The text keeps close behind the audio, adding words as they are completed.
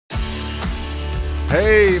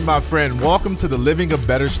Hey, my friend, welcome to the Living a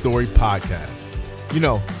Better Story podcast. You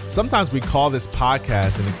know, sometimes we call this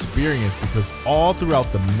podcast an experience because all throughout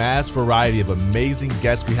the mass variety of amazing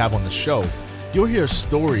guests we have on the show, you'll hear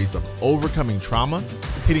stories of overcoming trauma,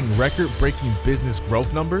 hitting record-breaking business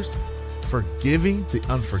growth numbers, forgiving the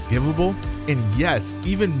unforgivable, and yes,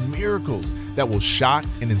 even miracles that will shock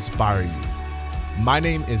and inspire you. My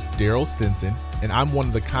name is Daryl Stinson, and I'm one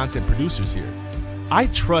of the content producers here. I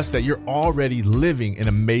trust that you're already living an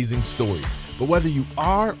amazing story, but whether you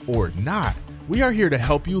are or not, we are here to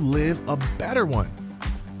help you live a better one.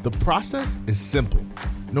 The process is simple.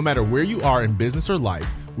 No matter where you are in business or life,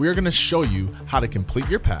 we are going to show you how to complete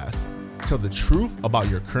your past, tell the truth about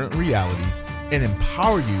your current reality, and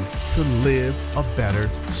empower you to live a better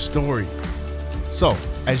story. So,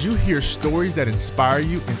 as you hear stories that inspire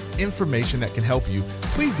you and information that can help you,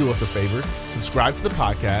 please do us a favor, subscribe to the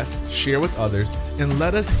podcast, share with others, and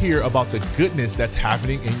let us hear about the goodness that's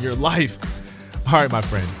happening in your life. All right, my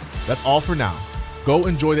friend, that's all for now. Go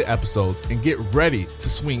enjoy the episodes and get ready to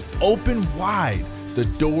swing open wide the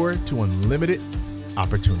door to unlimited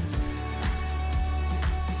opportunities.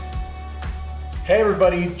 Hey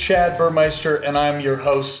everybody, Chad Burmeister, and I'm your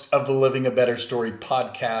host of the Living a Better Story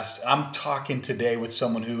podcast. I'm talking today with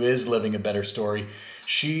someone who is living a better story.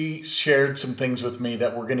 She shared some things with me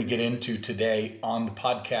that we're going to get into today on the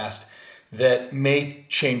podcast that may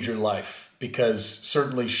change your life, because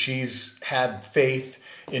certainly she's had faith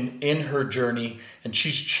in her journey, and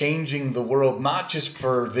she's changing the world, not just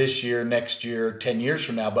for this year, next year, 10 years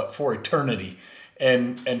from now, but for eternity.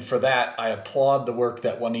 And for that, I applaud the work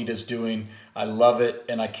that Juanita's doing. I love it,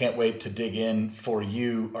 and I can't wait to dig in for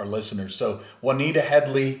you, our listeners. So Juanita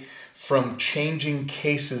Headley from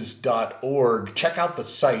changingcases.org. Check out the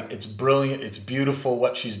site. It's brilliant. It's beautiful.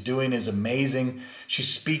 What she's doing is amazing. She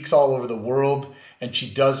speaks all over the world, and she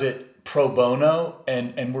does it pro bono,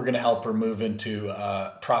 and we're going to help her move into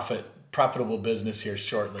profitable business here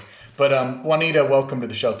shortly. But Juanita, welcome to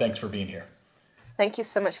the show. Thanks for being here. Thank you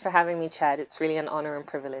so much for having me, Chad. It's really an honor and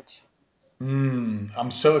privilege.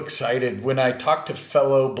 I'm so excited. When I talk to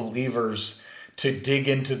fellow believers to dig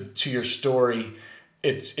into your story,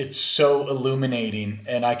 it's so illuminating.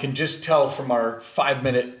 And I can just tell from our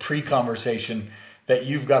 5-minute pre-conversation that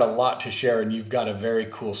you've got a lot to share and you've got a very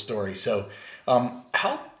cool story. So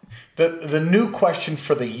the new question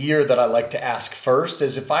for the year that I like to ask first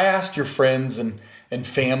is, if I asked your friends and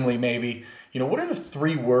family maybe, what are the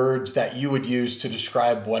 3 words that you would use to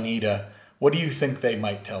describe Juanita? What do you think they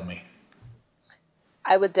might tell me?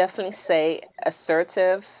 I would definitely say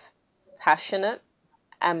assertive, passionate,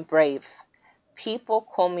 and brave. People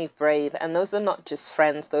call me brave, and those are not just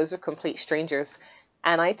friends. Those are complete strangers.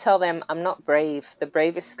 And I tell them I'm not brave. The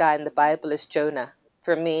bravest guy in the Bible is Jonah.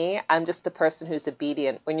 For me, I'm just a person who's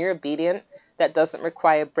obedient. When you're obedient, that doesn't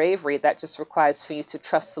require bravery. That just requires for you to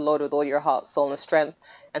trust the Lord with all your heart, soul, and strength,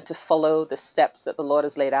 and to follow the steps that the Lord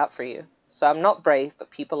has laid out for you. So I'm not brave, but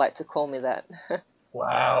people like to call me that.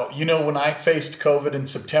 Wow. When I faced COVID in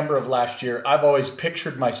September of last year, I've always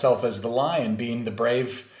pictured myself as the lion, being the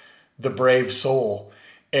brave soul.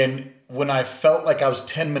 And when I felt like I was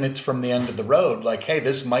 10 minutes from the end of the road, like, hey,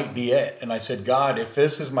 this might be it. And I said, God, if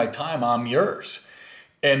this is my time, I'm yours.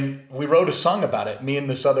 And we wrote a song about it. Me and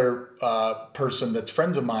this other person that's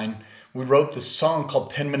friends of mine, we wrote this song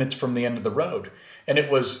called 10 Minutes from the End of the Road. And it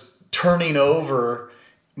was turning over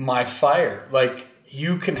my fire. Like,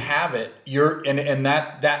 you can have it. And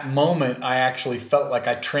that moment, I actually felt like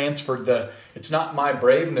I transferred it's not my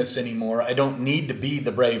braveness anymore. I don't need to be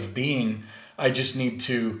the brave being. I just need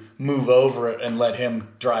to move over it and let him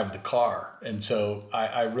drive the car. And so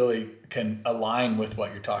I really can align with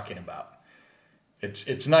what you're talking about.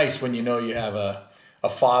 It's nice when you have a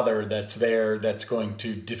father that's there, that's going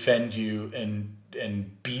to defend you and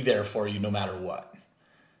be there for you no matter what.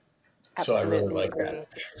 Absolutely. So I really like that.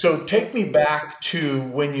 So take me back to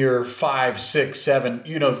when you're 5, 6, 7,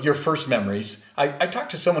 your first memories. I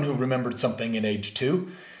talked to someone who remembered something in age 2,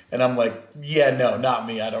 and I'm like, yeah, no, not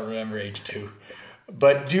me. I don't remember age 2.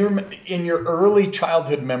 But do you remember in your early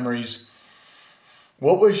childhood memories,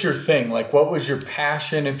 what was your thing? Like, what was your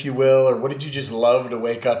passion, if you will, or what did you just love to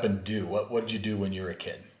wake up and do? What did you do when you were a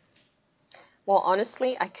kid? Well,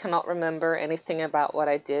 honestly, I cannot remember anything about what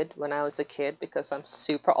I did when I was a kid because I'm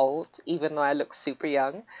super old, even though I look super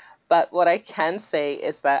young. But what I can say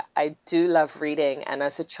is that I do love reading. And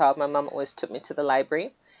as a child, my mom always took me to the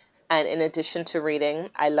library. And in addition to reading,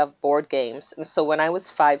 I love board games. And so when I was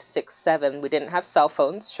 5, 6, 7, we didn't have cell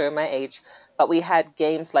phones, showing my age, but we had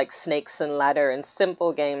games like Snakes and Ladder and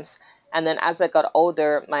simple games. And then as I got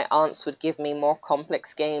older, my aunts would give me more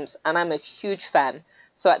complex games, and I'm a huge fan.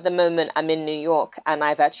 So at the moment, I'm in New York, and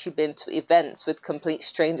I've actually been to events with complete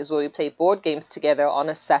strangers where we play board games together on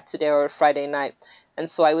a Saturday or a Friday night. And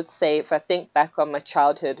so I would say, if I think back on my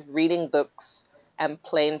childhood, reading books and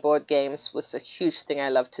playing board games was a huge thing I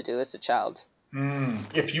loved to do as a child.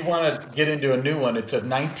 If you want to get into a new one, it's a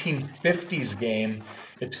 1950s game.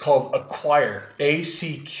 It's called Acquire,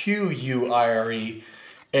 Acquire.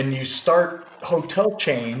 And you start hotel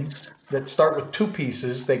chains that start with two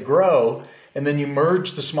pieces, they grow, and then you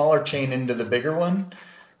merge the smaller chain into the bigger one.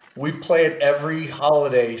 We play it every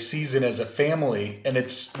holiday season as a family, and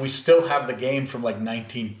we still have the game from like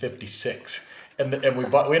 1956. And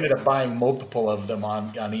we ended up buying multiple of them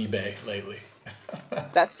on eBay lately.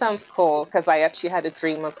 That sounds cool because I actually had a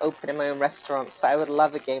dream of opening my own restaurant, so I would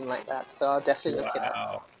love a game like that. So I'll definitely look it up.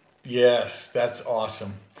 Wow. Yes, that's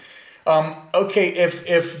awesome. Okay,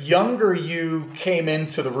 if younger you came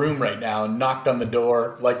into the room right now and knocked on the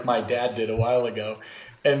door like my dad did a while ago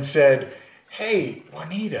and said, "Hey,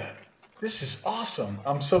 Juanita, this is awesome.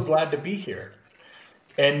 I'm so glad to be here."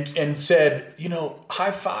 And said,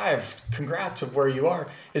 high five, congrats of where you are.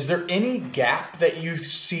 Is there any gap that you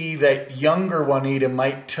see that younger Juanita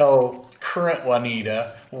might tell current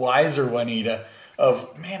Juanita, wiser Juanita,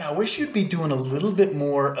 of, man, I wish you'd be doing a little bit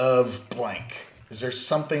more of blank? Is there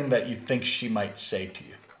something that you think she might say to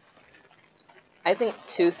you? I think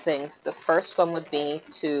two things. The first one would be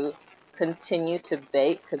to continue to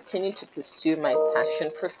bake, continue to pursue my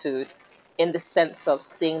passion for food in the sense of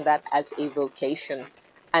seeing that as a vocation.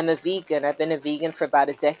 I'm a vegan. I've been a vegan for about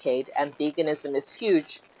a decade, and veganism is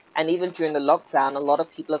huge. And even during the lockdown, a lot of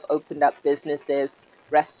people have opened up businesses,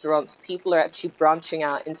 restaurants. People are actually branching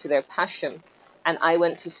out into their passion. And I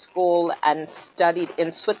went to school and studied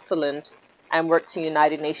in Switzerland and worked in the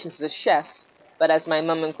United Nations as a chef. But as my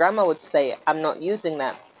mum and grandma would say, I'm not using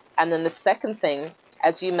that. And then the second thing,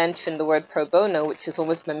 as you mentioned the word pro bono, which is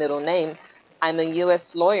almost my middle name, I'm a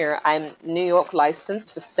US lawyer. I'm New York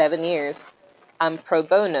licensed for 7 years. I'm pro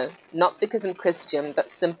bono, not because I'm Christian, but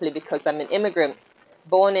simply because I'm an immigrant,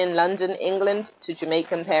 born in London, England, to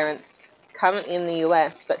Jamaican parents, currently in the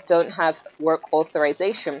US, but don't have work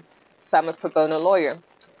authorization. So I'm a pro bono lawyer.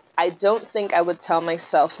 I don't think I would tell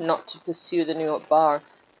myself not to pursue the New York bar,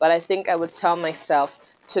 but I think I would tell myself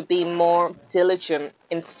to be more diligent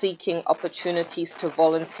in seeking opportunities to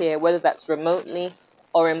volunteer, whether that's remotely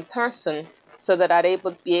or in person, so that I'd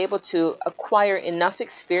be able to acquire enough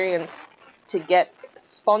experience to get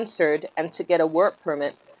sponsored and to get a work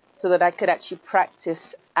permit so that I could actually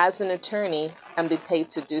practice as an attorney and be paid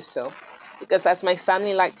to do so. Because as my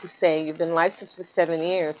family like to say, you've been licensed for 7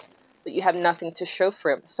 years, but you have nothing to show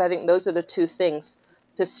for it. So I think those are the two things.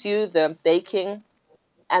 Pursue the baking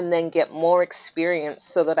and then get more experience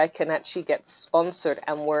so that I can actually get sponsored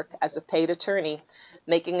and work as a paid attorney,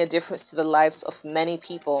 making a difference to the lives of many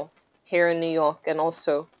people here in New York and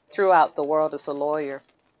also throughout the world as a lawyer.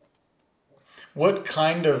 What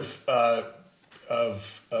kind of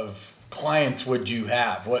clients would you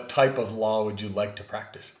have? What type of law would you like to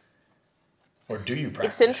practice? Or do you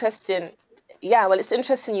practice? It's interesting. Yeah, well, it's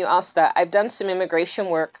interesting you asked that. I've done some immigration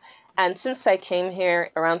work, and since I came here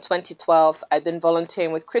around 2012, I've been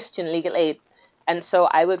volunteering with Christian Legal Aid. And so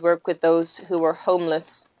I would work with those who were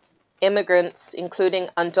homeless, immigrants, including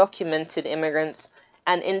undocumented immigrants,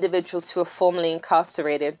 and individuals who are formerly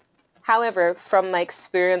incarcerated. However, from my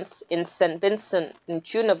experience in St. Vincent in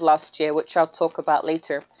June of last year, which I'll talk about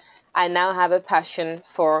later, I now have a passion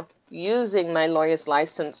for using my lawyer's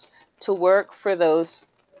license to work for those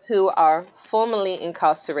who are formerly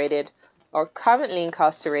incarcerated or currently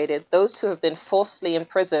incarcerated, those who have been falsely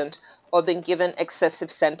imprisoned or been given excessive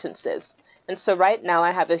sentences. And so right now I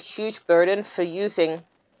have a huge burden for using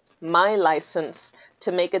my license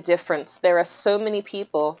to make a difference. There are so many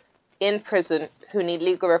people in prison who need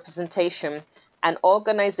legal representation, and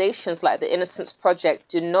organizations like the Innocence Project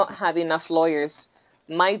do not have enough lawyers.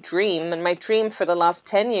 My dream for the last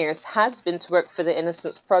 10 years has been to work for the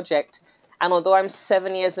Innocence Project. And although I'm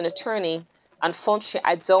 7 years an attorney, unfortunately,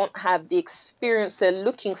 I don't have the experience they're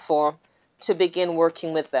looking for to begin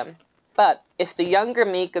working with them. But if the younger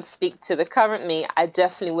me could speak to the current me, I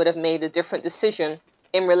definitely would have made a different decision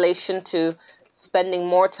in relation to spending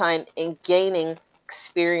more time in gaining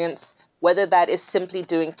experience, whether that is simply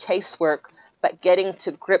doing casework, but getting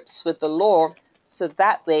to grips with the law. So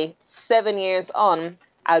that way, 7 years on,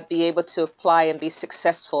 I'd be able to apply and be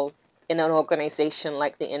successful in an organization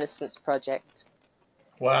like the Innocence Project.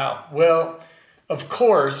 Wow. Well, of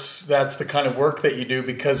course, that's the kind of work that you do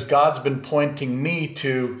because God's been pointing me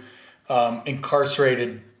to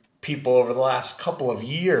incarcerated people over the last couple of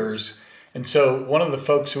years. And so one of the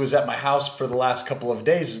folks who was at my house for the last couple of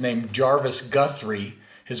days is named Jarvis Guthrie.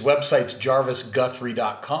 His website's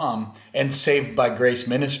jarvisguthrie.com, and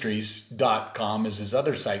savedbygraceministries.com is his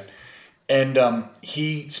other site. And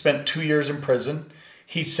he spent 2 years in prison.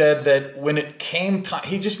 He said that when it came time,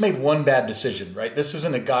 he just made one bad decision, right? This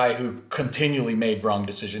isn't a guy who continually made wrong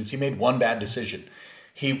decisions. He made one bad decision.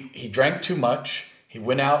 He drank too much. He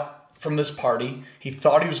went out from this party. He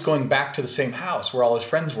thought he was going back to the same house where all his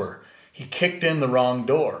friends were. He kicked in the wrong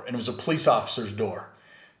door, and it was a police officer's door.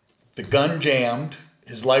 The gun jammed.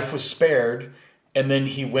 His life was spared, and then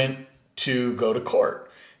he went to go to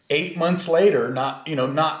court. 8 months later,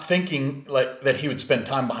 not thinking like that he would spend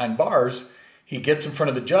time behind bars, he gets in front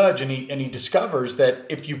of the judge and he discovers that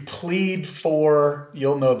if you plead for,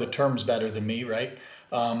 you'll know the terms better than me, right?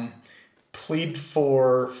 Plead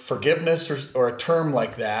for forgiveness or a term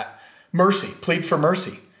like that, mercy, plead for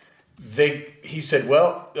mercy. He said,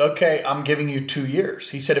 well, okay, I'm giving you 2 years.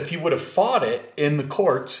 He said if he would have fought it in the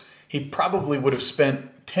courts, he probably would have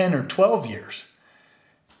spent 10 or 12 years.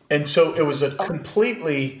 And so it was a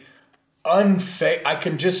completely unfair. I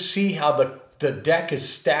can just see how the deck is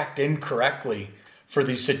stacked incorrectly for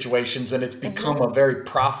these situations. And it's become a very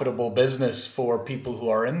profitable business for people who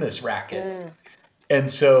are in this racket. And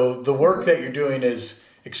so the work that you're doing is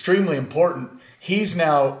extremely important. He's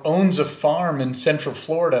now owns a farm in Central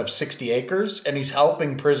Florida of 60 acres, and he's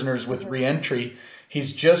helping prisoners with reentry.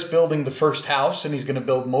 He's just building the first house, and he's going to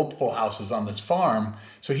build multiple houses on this farm.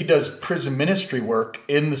 So he does prison ministry work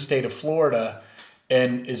in the state of Florida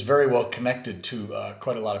and is very well connected to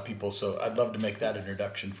quite a lot of people. So I'd love to make that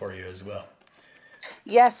introduction for you as well.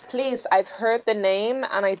 Yes, please. I've heard the name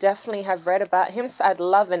and I definitely have read about him. So I'd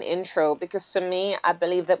love an intro, because to me, I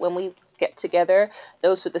believe that when we get together,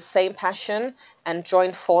 those with the same passion and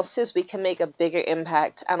join forces, we can make a bigger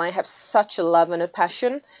impact. And I have such a love and a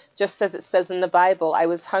passion, just as it says in the Bible. I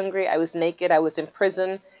was hungry, I was naked, I was in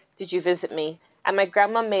prison. Did you visit me? And my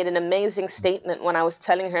grandma made an amazing statement when I was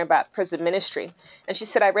telling her about prison ministry. And she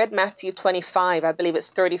said, I read Matthew 25, I believe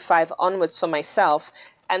it's 35 onwards for myself.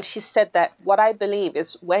 And she said that what I believe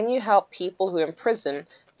is when you help people who are in prison,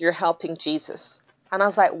 you're helping Jesus. And I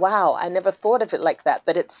was like, wow, I never thought of it like that.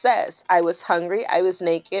 But it says, I was hungry, I was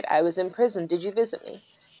naked, I was in prison. Did you visit me?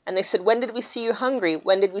 And they said, when did we see you hungry?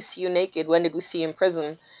 When did we see you naked? When did we see you in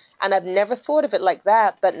prison? And I've never thought of it like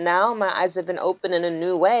that. But now my eyes have been opened in a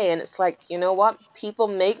new way. And it's like, you know what? People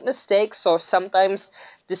make mistakes, or sometimes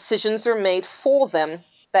decisions are made for them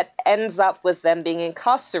that ends up with them being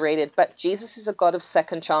incarcerated. But Jesus is a God of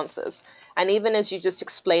second chances. And even as you just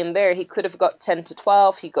explained there, he could have got 10 to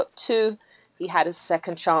 12. He got 2. He had his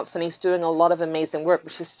second chance, and he's doing a lot of amazing work,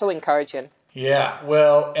 which is so encouraging. Yeah,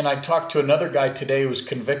 well, and I talked to another guy today who was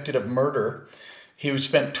convicted of murder. He was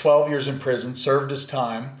spent 12 years in prison, served his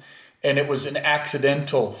time, and it was an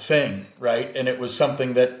accidental thing, right? And it was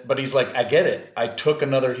something that, but he's like, I get it. I took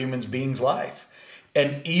another human being's life.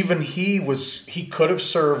 And even he could have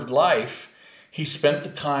served life. He spent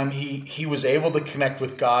the time, he was able to connect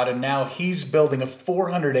with God, and now he's building a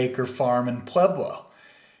 400-acre farm in Pueblo.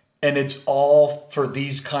 And it's all for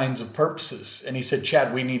these kinds of purposes. And he said,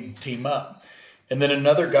 Chad, we need to team up. And then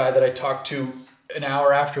another guy that I talked to an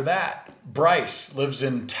hour after that, Bryce, lives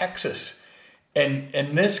in Texas.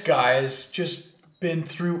 And this guy has just been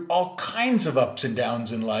through all kinds of ups and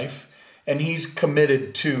downs in life. And he's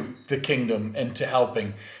committed to the kingdom and to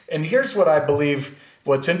helping. And here's what I believe,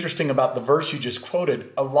 what's interesting about the verse you just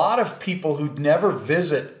quoted. A lot of people who never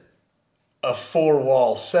visit a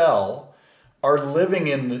 4-wall cell are living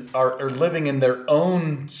in their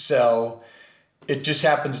own cell. It just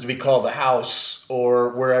happens to be called a house or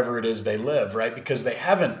wherever it is they live, right? Because they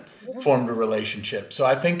haven't formed a relationship. So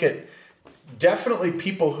I think it definitely,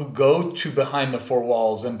 people who go to behind the 4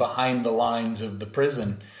 walls and behind the lines of the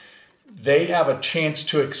prison, they have a chance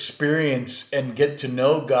to experience and get to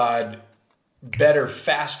know God better,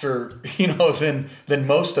 faster, than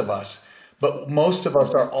most of us. But most of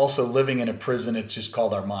us are also living in a prison. It's just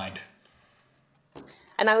called our mind.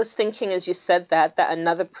 And I was thinking, as you said that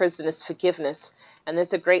another prison is forgiveness. And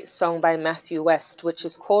there's a great song by Matthew West, which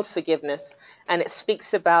is called Forgiveness. And it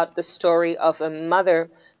speaks about the story of a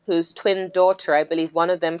mother whose twin daughter, I believe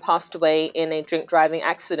one of them passed away in a drink driving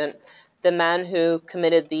accident. The man who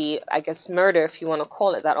committed the, murder, if you want to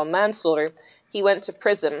call it that, or manslaughter, he went to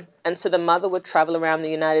prison. And so the mother would travel around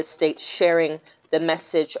the United States sharing the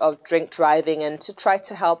message of drink driving and to try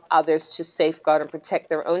to help others to safeguard and protect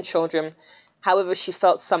their own children. However, she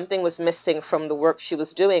felt something was missing from the work she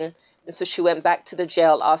was doing. And so she went back to the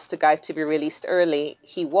jail, asked the guy to be released early.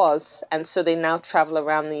 He was. And so they now travel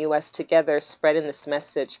around the US together, spreading this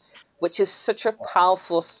message, which is such a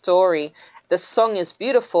powerful story. The song is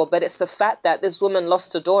beautiful, but it's the fact that this woman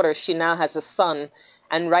lost a daughter. She now has a son.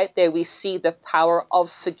 And right there, we see the power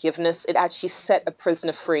of forgiveness. It actually set a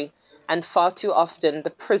prisoner free. And far too often, the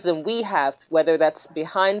prison we have, whether that's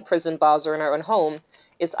behind prison bars or in our own home,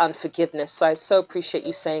 is unforgiveness. So I so appreciate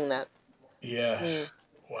you saying that. Yes.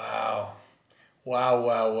 Wow. Wow,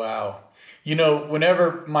 wow, wow. You know,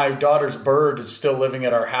 whenever my daughter's bird is still living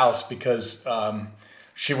at our house because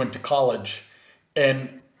she went to college,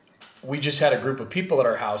 and we just had a group of people at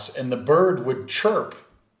our house, and the bird would chirp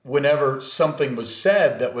whenever something was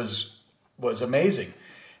said that was amazing.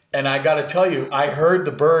 And I got to tell you, I heard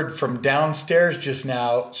the bird from downstairs just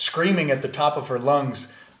now screaming at the top of her lungs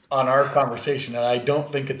on our conversation, and I don't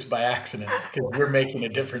think it's by accident, because we're making a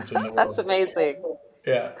difference in the world. That's amazing.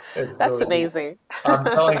 Yeah, That's really amazing. I'm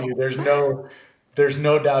telling you, there's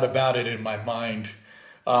no doubt about it in my mind.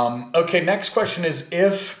 Okay, next question is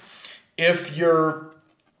if you're.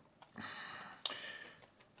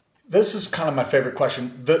 This is kind of my favorite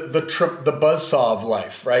question. The buzzsaw of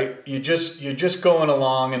life, right? You're just going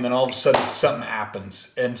along, and then all of a sudden something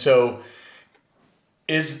happens, and so.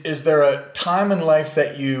 Is there a time in life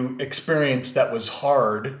that you experienced that was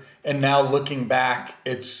hard, and now looking back,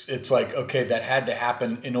 it's like, okay, that had to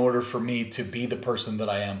happen in order for me to be the person that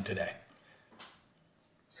I am today?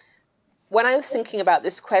 When I was thinking about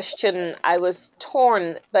this question, I was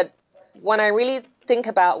torn, but when I really think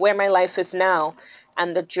about where my life is now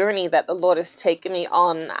and the journey that the Lord has taken me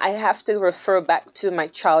on, I have to refer back to my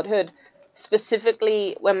childhood,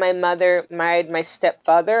 specifically when my mother married my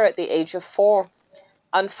stepfather at the age of 4.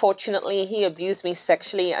 Unfortunately, he abused me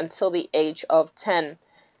sexually until the age of 10.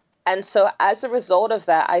 And so as a result of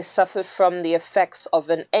that, I suffered from the effects of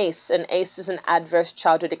an ACE. An ACE is an adverse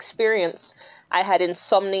childhood experience. I had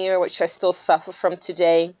insomnia, which I still suffer from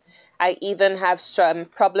today. I even have some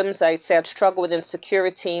problems. I'd say I'd struggle with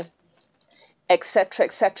insecurity, etc.,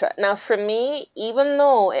 etc. Now, for me, even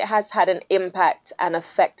though it has had an impact and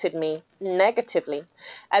affected me negatively,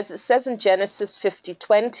 as it says in Genesis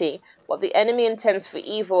 50:20, what the enemy intends for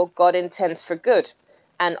evil, God intends for good.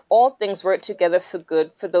 And all things work together for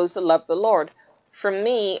good for those that love the Lord. For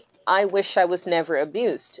me, I wish I was never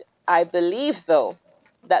abused. I believe, though,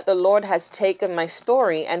 that the Lord has taken my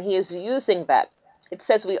story and he is using that. It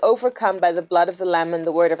says we overcome by the blood of the Lamb and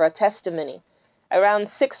the word of our testimony. Around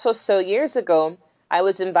 6 or so years ago, I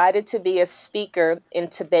was invited to be a speaker in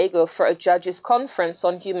Tobago for a judges' conference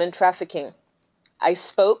on human trafficking. I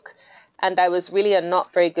spoke, and I was really a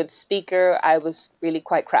not very good speaker. I was really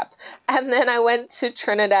quite crap. And then I went to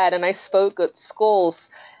Trinidad and I spoke at schools,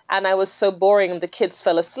 and I was so boring the kids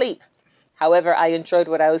fell asleep. However, I enjoyed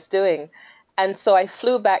what I was doing. And so I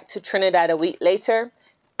flew back to Trinidad a week later.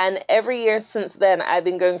 And every year since then, I've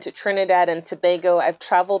been going to Trinidad and Tobago. I've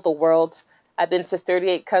traveled the world. I've been to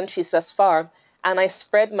 38 countries thus far. And I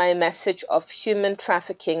spread my message of human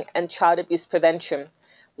trafficking and child abuse prevention.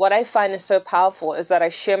 What I find is so powerful is that I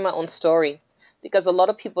share my own story, because a lot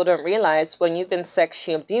of people don't realize when you've been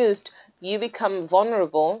sexually abused, you become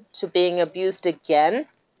vulnerable to being abused again,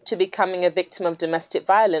 to becoming a victim of domestic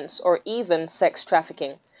violence or even sex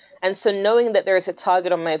trafficking. And so knowing that there is a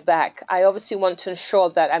target on my back, I obviously want to ensure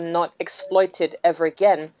that I'm not exploited ever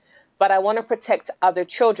again, but I want to protect other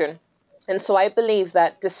children. And so I believe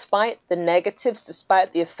that despite the negatives,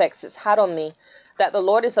 despite the effects it's had on me, that the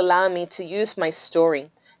Lord is allowing me to use my story.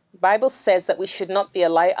 The Bible says that we should not be a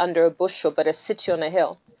light under a bushel, but a city on a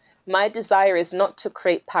hill. My desire is not to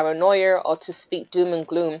create paranoia or to speak doom and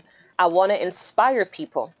gloom. I want to inspire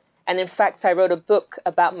people. And in fact, I wrote a book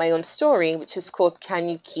about my own story, which is called Can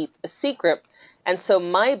You Keep a Secret? And so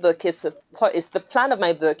my book is the plan of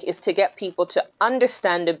my book is to get people to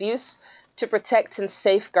understand abuse, to protect and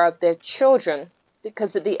safeguard their children,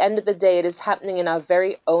 because at the end of the day, it is happening in our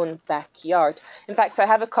very own backyard. In fact, I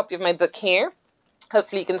have a copy of my book here.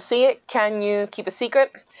 Hopefully you can see it. Can You Keep a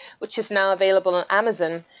Secret? Which is now available on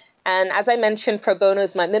Amazon. And as I mentioned, pro bono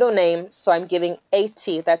is my middle name, so I'm giving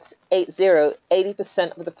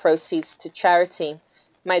 80% of the proceeds to charity.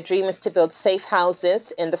 My dream is to build safe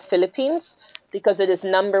houses in the Philippines, because it is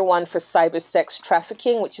 #1 for cyber sex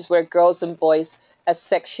trafficking, which is where girls and boys are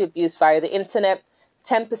sexually abused via the internet.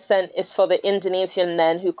 10% is for the Indonesian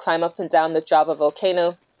men who climb up and down the Java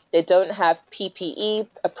volcano. They don't have PPE,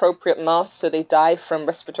 appropriate masks, so they die from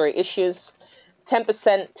respiratory issues.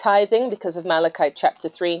 10% tithing because of Malachi chapter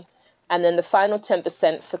 3. And then the final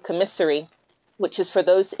 10% for commissary, which is for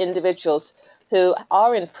those individuals who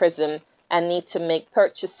are in prison and need to make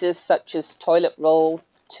purchases such as toilet roll,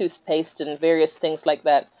 toothpaste and various things like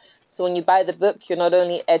that. So when you buy the book, you're not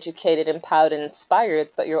only educated, empowered, and inspired,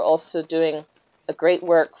 but you're also doing a great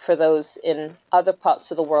work for those in other parts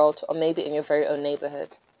of the world or maybe in your very own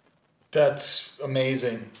neighborhood. That's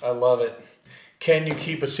amazing. I love it. Can you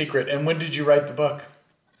keep a secret? And when did you write the book?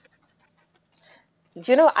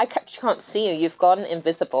 I can't see you. You've gone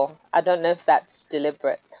invisible. I don't know if that's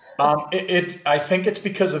deliberate. I think it's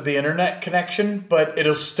because of the internet connection, but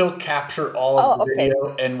it'll still capture all of the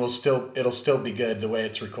video, and it'll still be good the way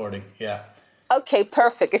it's recording. Yeah. Okay,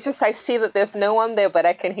 perfect. It's just I see that there's no one there, but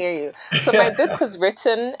I can hear you. So my book was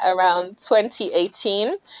written around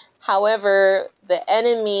 2018. However, the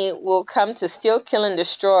enemy will come to steal, kill, and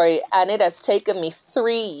destroy, and it has taken me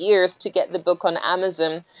 3 years to get the book on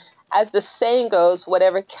Amazon. As the saying goes,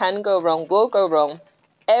 whatever can go wrong will go wrong.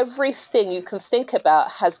 Everything you can think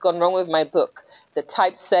about has gone wrong with my book. The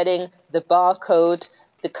typesetting, the barcode,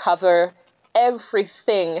 the cover,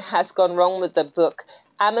 everything has gone wrong with the book.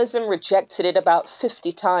 Amazon rejected it about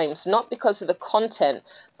 50 times, not because of the content,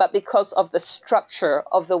 but because of the structure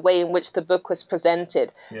of the way in which the book was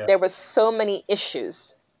presented. Yeah. There were so many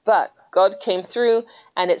issues, but God came through,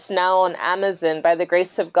 and it's now on Amazon. By the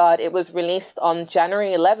grace of God, it was released on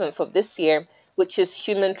January 11th of this year, which is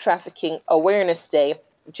Human Trafficking Awareness Day.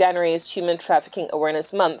 January is Human Trafficking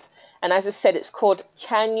Awareness Month. And as I said, it's called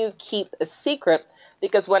Can You Keep a Secret?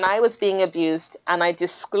 Because when I was being abused and I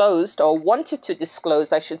disclosed, or wanted to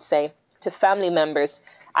disclose, I should say, to family members,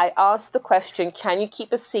 I asked the question, can you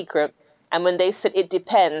keep a secret? And when they said it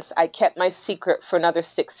depends, I kept my secret for another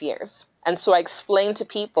 6 years. And so I explained to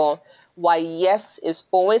people why yes is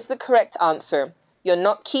always the correct answer. You're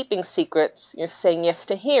not keeping secrets, you're saying yes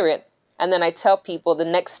to hear it. And then I tell people the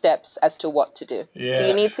next steps as to what to do. Yes. So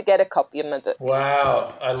you need to get a copy of my book.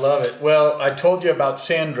 Wow, I love it. Well, I told you about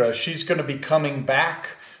Sandra. She's going to be coming back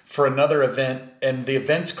for another event, and the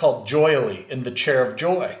event's called Joyily, in the Chair of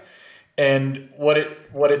Joy. And what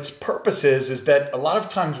its purpose is that a lot of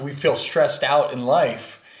times we feel stressed out in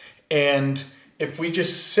life. And if we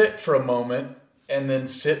just sit for a moment and then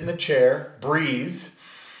sit in the chair, breathe,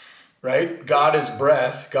 right? God is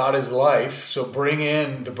breath, God is life. So bring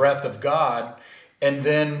in the breath of God, and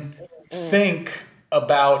then think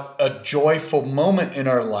about a joyful moment in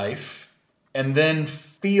our life, and then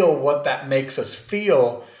feel what that makes us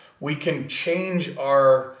feel. We can change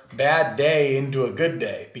our bad day into a good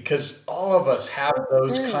day, because all of us have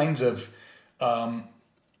those kinds of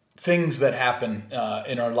things that happen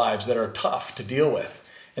in our lives that are tough to deal with.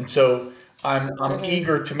 And so I'm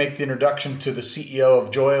eager to make the introduction to the CEO of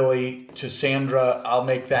Joyily, to Sandra. I'll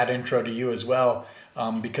make that intro to you as well,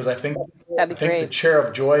 because I think the Chair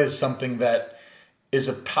of Joy is something that is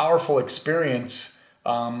a powerful experience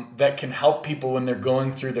that can help people when they're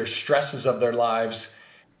going through their stresses of their lives.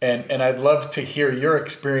 And I'd love to hear your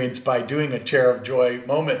experience by doing a Chair of Joy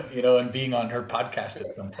moment, and being on her podcast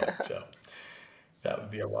at some point. So that would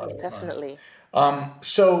be a lot of fun. Definitely.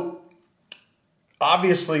 So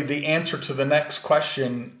obviously the answer to the next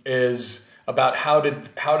question is about how did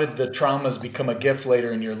the traumas become a gift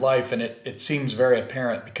later in your life? And it seems very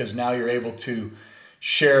apparent, because now you're able to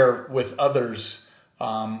share with others,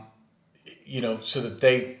 so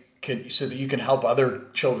that you can help other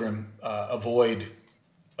children avoid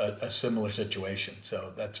a similar situation.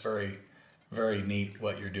 So that's very, very neat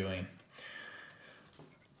what you're doing.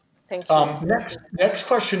 Thank you. Next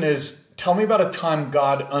question is, tell me about a time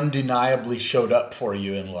God undeniably showed up for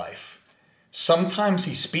you in life. Sometimes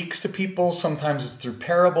he speaks to people, sometimes it's through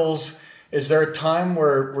parables. Is there a time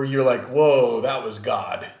where you're like, whoa, that was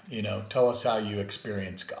God? Tell us how you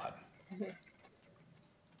experience God.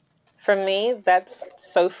 For me, that's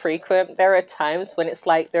so frequent. There are times when it's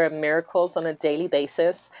like there are miracles on a daily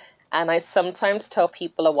basis. And I sometimes tell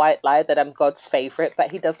people a white lie that I'm God's favorite, but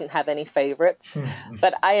he doesn't have any favorites.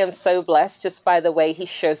 But I am so blessed just by the way he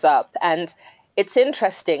shows up. And it's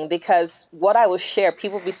interesting because what I will share,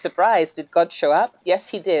 people will be surprised. Did God show up? Yes,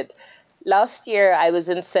 he did. Last year, I was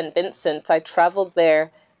in St. Vincent. I traveled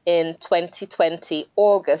there in 2020,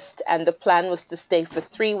 August, and the plan was to stay for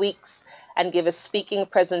 3 weeks and give a speaking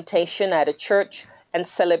presentation at a church and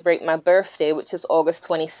celebrate my birthday, which is August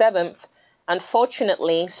 27th.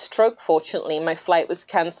 Unfortunately, fortunately, my flight was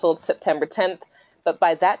cancelled September 10th, but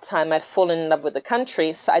by that time I'd fallen in love with the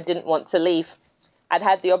country, so I didn't want to leave. I'd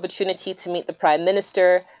had the opportunity to meet the Prime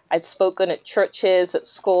Minister, I'd spoken at churches, at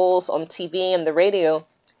schools, on TV and the radio,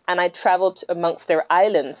 and I traveled amongst their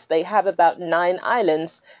islands. They have about 9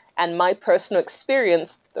 islands, and my personal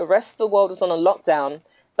experience, the rest of the world was on a lockdown,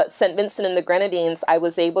 but St. Vincent and the Grenadines, I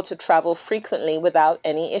was able to travel frequently without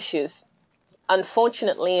any issues.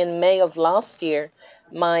 Unfortunately, in May of last year,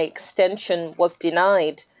 my extension was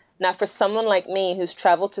denied. Now, for someone like me who's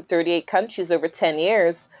traveled to 38 countries over 10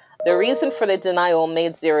 years, the reason for the denial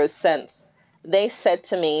made zero sense. They said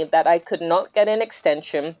to me that I could not get an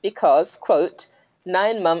extension because, quote,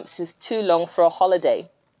 9 months is too long for a holiday.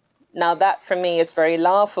 Now, that for me is very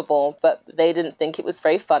laughable, but they didn't think it was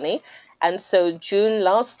very funny. And so June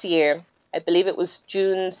last year, I believe it was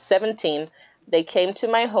June 17, they came to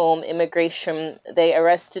my home, immigration, they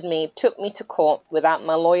arrested me, took me to court without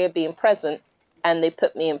my lawyer being present, and they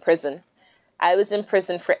put me in prison. I was in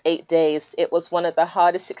prison for 8 days. It was one of the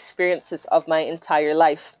hardest experiences of my entire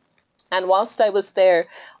life. And whilst I was there,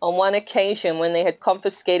 on one occasion when they had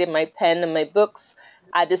confiscated my pen and my books,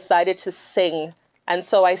 I decided to sing. And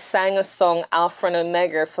so I sang a song, Alpha and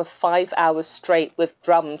Omega, for 5 hours straight with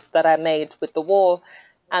drums that I made with the wall.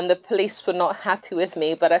 And the police were not happy with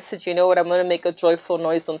me, but I said, you know what, I'm going to make a joyful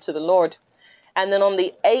noise unto the Lord. And then on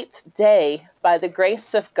the 8th day, by the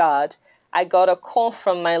grace of God, I got a call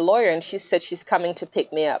from my lawyer, and she said she's coming to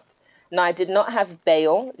pick me up. Now, I did not have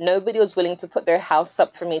bail. Nobody was willing to put their house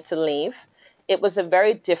up for me to leave. It was a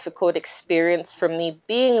very difficult experience for me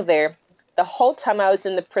being there. The whole time I was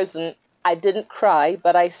in the prison, I didn't cry,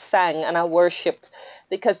 but I sang and I worshipped,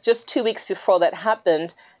 because just 2 weeks before that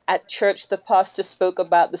happened, at church, the pastor spoke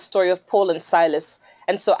about the story of Paul and Silas.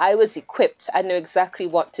 And so I was equipped. I knew exactly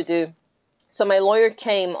what to do. So my lawyer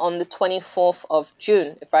came on the 24th of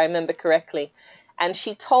June, if I remember correctly. And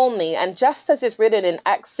she told me, and just as is written in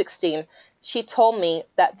Acts 16, she told me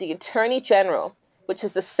that the Attorney General, which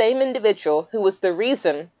is the same individual who was the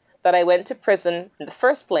reason that I went to prison in the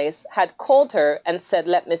first place, had called her and said,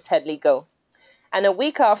 let Miss Headley go. And a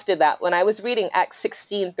week after that, when I was reading Acts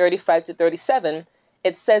 16, 35 to 37,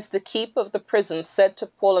 it says the keeper of the prison said to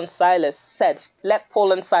Paul and Silas, let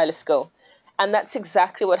Paul and Silas go. And that's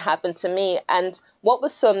exactly what happened to me. And what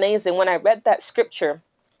was so amazing, when I read that scripture,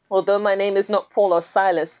 although my name is not Paul or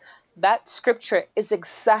Silas, that scripture is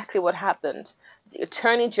exactly what happened. The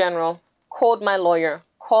Attorney General called my lawyer,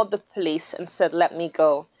 called the police, and said, let me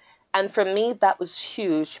go. And for me, that was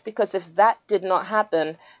huge, because if that did not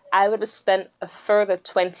happen, I would have spent a further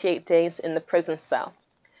 28 days in the prison cell.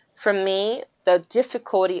 For me, the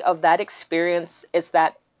difficulty of that experience is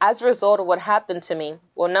that as a result of what happened to me,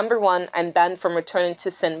 well, number one, I'm banned from returning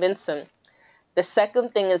to St. Vincent. The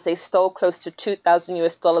second thing is they stole close to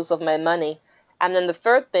 $2,000 of my money. And then the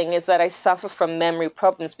third thing is that I suffer from memory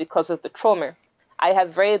problems because of the trauma. I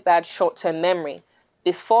have very bad short-term memory.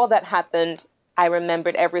 Before that happened, I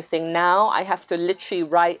remembered everything. Now I have to literally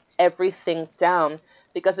write everything down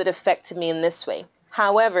because it affected me in this way.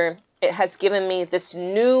 However, it has given me this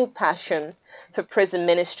new passion for prison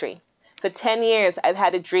ministry. For 10 years, I've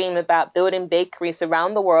had a dream about building bakeries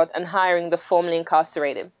around the world and hiring the formerly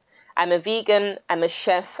incarcerated. I'm a vegan, I'm a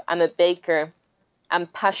chef, I'm a baker. I'm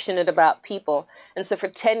passionate about people. And so for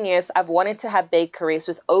 10 years, I've wanted to have bakeries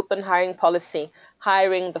with open hiring policy,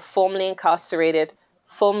 hiring the formerly incarcerated,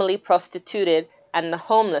 formerly prostituted, and the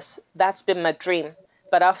homeless. That's been my dream.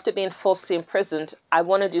 But after being falsely imprisoned, I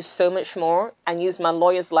want to do so much more and use my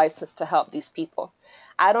lawyer's license to help these people.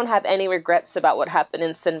 I don't have any regrets about what happened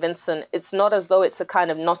in St. Vincent. It's not as though it's a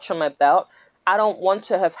kind of notch on my belt. I don't want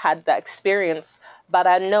to have had that experience, but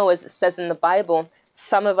I know, as it says in the Bible,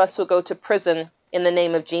 some of us will go to prison in the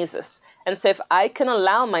name of Jesus. And so if I can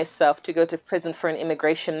allow myself to go to prison for an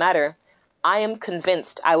immigration matter, I am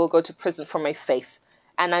convinced I will go to prison for my faith.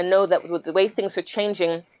 And I know that with the way things are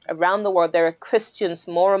changing around the world, there are Christians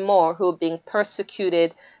more and more who are being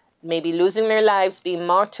persecuted, maybe losing their lives, being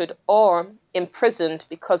martyred, or imprisoned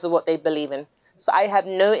because of what they believe in. So I have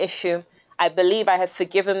no issue. I believe I have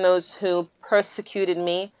forgiven those who persecuted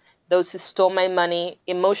me, those who stole my money,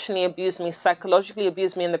 emotionally abused me, psychologically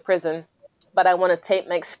abused me in the prison. But I want to take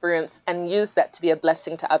my experience and use that to be a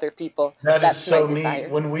blessing to other people. That's so neat.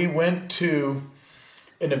 When we went to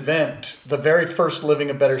an event, the very first Living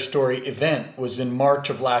a Better Story event was in March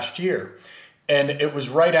of last year. And it was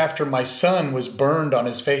right after my son was burned on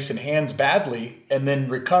his face and hands badly and then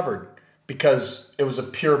recovered because it was a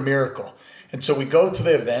pure miracle. And so we go to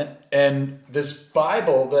the event, and this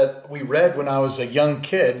Bible that we read when I was a young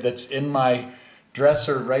kid that's in my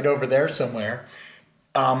dresser right over there somewhere,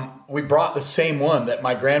 we brought the same one that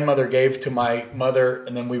my grandmother gave to my mother,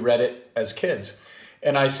 and then we read it as kids.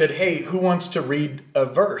 And I said, hey, who wants to read a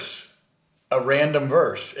verse, a random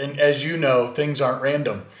verse? And as you know, things aren't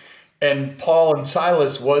random. And Paul and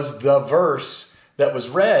Silas was the verse that was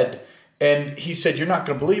read. And he said, you're not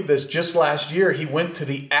going to believe this. Just last year, he went to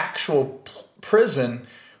the actual prison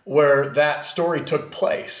where that story took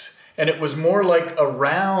place. And it was more like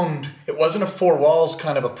it wasn't a four walls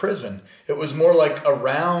kind of a prison. It was more like a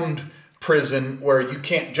round prison where you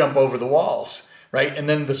can't jump over the walls, right? And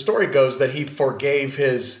then the story goes that he forgave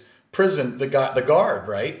his the guard,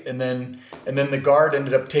 right? And then the guard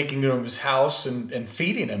ended up taking him to his house and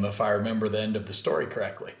feeding him, if I remember the end of the story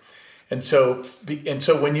correctly. And so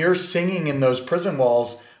when you're singing in those prison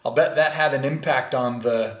walls, I'll bet that had an impact on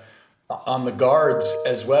the guards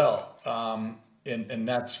as well. And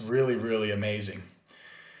that's really, really amazing.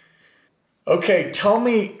 Okay, tell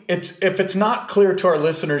me, if it's not clear to our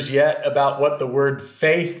listeners yet about what the word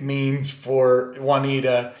faith means for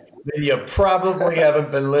Juanita, then you probably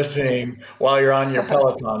haven't been listening while you're on your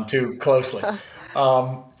Peloton too closely.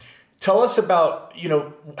 Tell us about,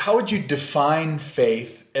 how would you define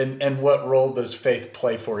faith and what role does faith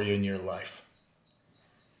play for you in your life?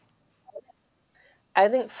 I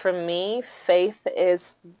think for me, faith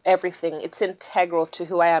is everything. It's integral to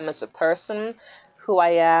who I am as a person, who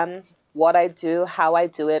I am, what I do, how I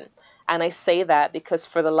do it. And I say that because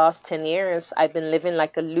for the last 10 years, I've been living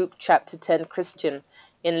like a Luke chapter 10 Christian.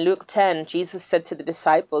 In Luke 10, Jesus said to the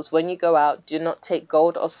disciples, when you go out, do not take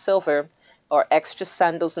gold or silver or extra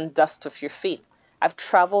sandals and dust off your feet. I've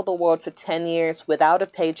traveled the world for 10 years without a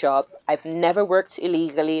paid job. I've never worked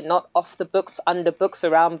illegally, not off the books, under books,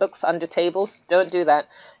 around books, under tables. Don't do that.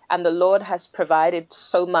 And the Lord has provided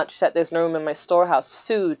so much that there's no room in my storehouse.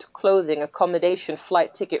 Food, clothing, accommodation,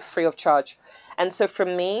 flight ticket, free of charge. And so for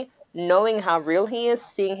me, knowing how real he is,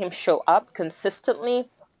 seeing him show up consistently,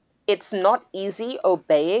 it's not easy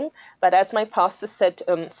obeying. But as my pastor said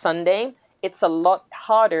Sunday, it's a lot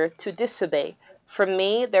harder to disobey. For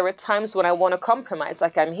me, there are times when I want to compromise,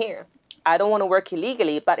 like I'm here. I don't want to work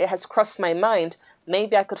illegally, but it has crossed my mind.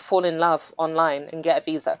 Maybe I could fall in love online and get a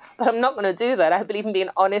visa. But I'm not going to do that. I believe in being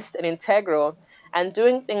honest and integral and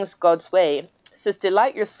doing things God's way. It says,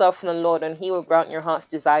 delight yourself in the Lord and he will grant your heart's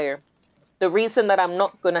desire. The reason that I'm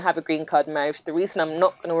not going to have a green card marriage, the reason I'm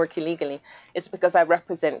not going to work illegally is because I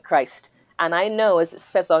represent Christ. And I know, as it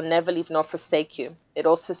says, I'll never leave nor forsake you. It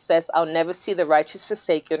also says, I'll never see the righteous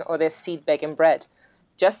forsaken or their seed begging bread.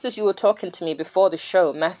 Just as you were talking to me before the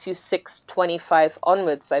show, Matthew 6:25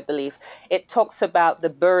 onwards, I believe, it talks about the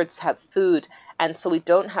birds have food, and so we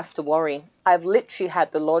don't have to worry. I've literally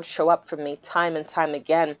had the Lord show up for me time and time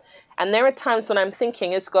again. And there are times when I'm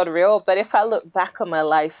thinking, is God real? But if I look back on my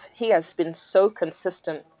life, he has been so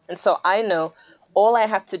consistent. And so I know all I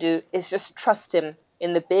have to do is just trust him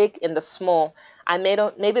in the big, in the small. I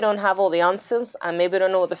maybe don't have all the answers. I maybe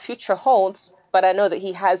don't know what the future holds, but I know that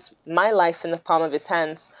he has my life in the palm of his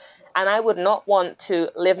hands. And I would not want to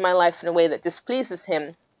live my life in a way that displeases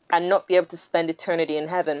him and not be able to spend eternity in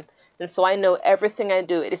heaven. And so I know everything I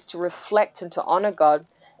do, it is to reflect and to honor God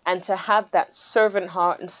and to have that servant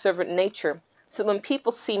heart and servant nature. So when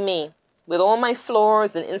people see me with all my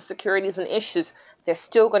flaws and insecurities and issues, they're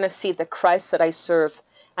still going to see the Christ that I serve.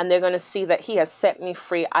 And they're going to see that he has set me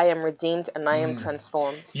free. I am redeemed and I am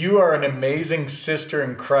transformed. You are an amazing sister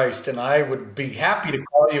in Christ, and I would be happy to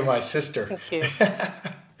call you my sister. Thank you.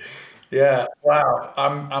 Yeah, wow.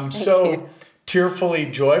 I'm so tearfully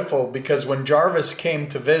joyful because when Jarvis came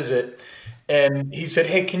to visit and he said,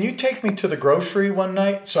 hey, can you take me to the grocery one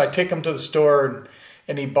night? So I take him to the store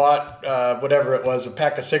and he bought whatever it was, a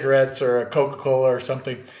pack of cigarettes or a Coca-Cola or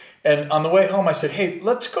something. And on the way home, I said, hey,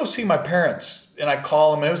 let's go see my parents. And I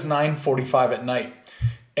call them. It was 9:45 at night.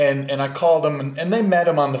 And I called them and they met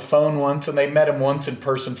him on the phone once and they met him once in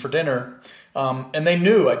person for dinner. And they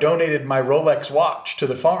knew I donated my Rolex watch to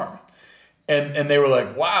the farm. And they were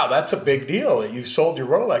like, wow, that's a big deal that you sold your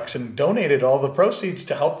Rolex and donated all the proceeds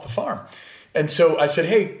to help the farm. And so I said,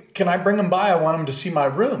 hey, can I bring them by? I want them to see my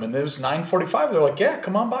room. And it was 9:45. They're like, yeah,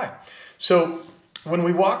 come on by. So when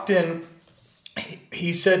we walked in,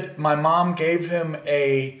 he said my mom gave him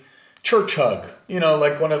a church hug,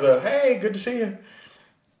 like one of the, hey, good to see you.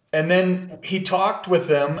 And then he talked with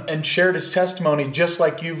them and shared his testimony just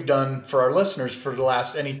like you've done for our listeners for the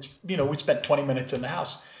last, and we spent 20 minutes in the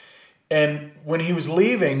house. And when he was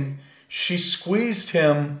leaving, she squeezed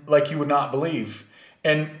him like you would not believe.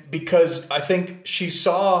 And because I think she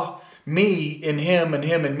saw me in him and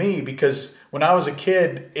him in me, because when I was a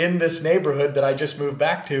kid in this neighborhood that I just moved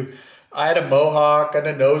back to, I had a mohawk and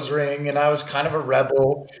a nose ring, and I was kind of a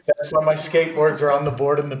rebel. That's why my skateboards are on the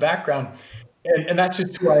board in the background. And that's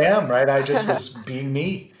just who I am, right? I just was being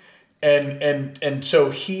me. And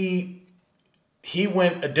so he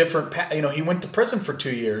went a different path. He went to prison for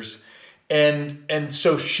 2 years. And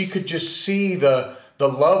so she could just see the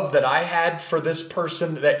love that I had for this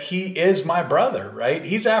person, that he is my brother, right?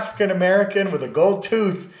 He's African American with a gold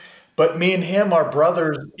tooth, but me and him are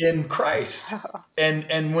brothers in Christ.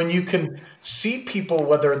 And when you can see people,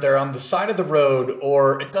 whether they're on the side of the road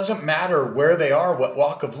or it doesn't matter where they are, what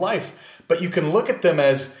walk of life, but you can look at them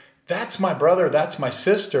as, that's my brother, that's my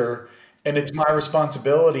sister, and it's my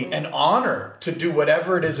responsibility and honor to do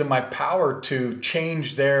whatever it is in my power to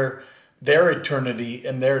change their eternity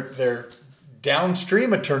and their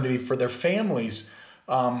downstream eternity for their families.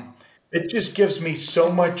 It just gives me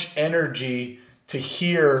so much energy to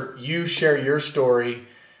hear you share your story.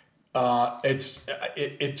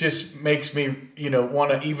 It just makes me,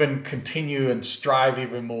 want to even continue and strive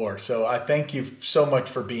even more. So I thank you so much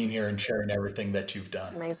for being here and sharing everything that you've done.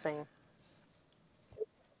 It's amazing.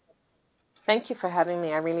 Thank you for having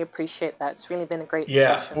me. I really appreciate that. It's really been a great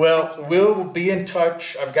session. Well, we'll be in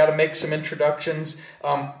touch. I've got to make some introductions.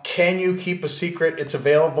 Can You Keep a Secret? It's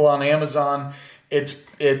available on Amazon. It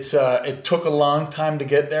took a long time to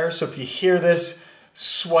get there. So if you hear this,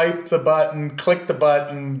 swipe the button, click the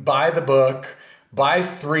button, buy the book, buy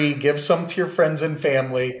 3, give some to your friends and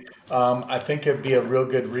family. I think it'd be a real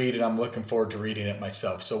good read, and I'm looking forward to reading it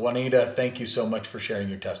myself. So Juanita, thank you so much for sharing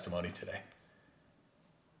your testimony today.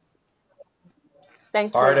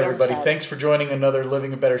 Thank you. All right, again, everybody. Chad. Thanks for joining another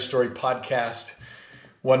Living a Better Story podcast.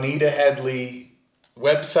 Juanita Headley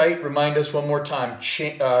website. Remind us one more time.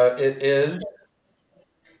 It is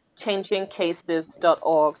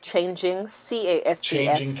changingcases.org.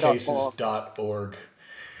 changingcases.org.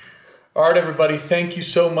 All right, everybody. Thank you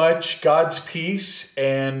so much. God's peace,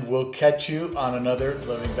 and we'll catch you on another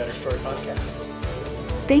Living a Better Story podcast.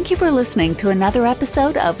 Thank you for listening to another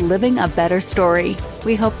episode of Living a Better Story.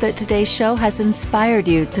 We hope that today's show has inspired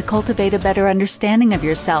you to cultivate a better understanding of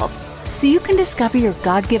yourself so you can discover your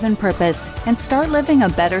God-given purpose and start living a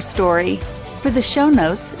better story. For the show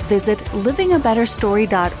notes, visit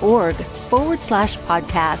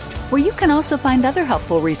livingabetterstory.org/podcast, where you can also find other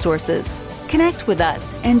helpful resources. Connect with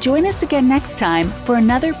us and join us again next time for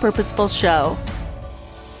another purposeful show.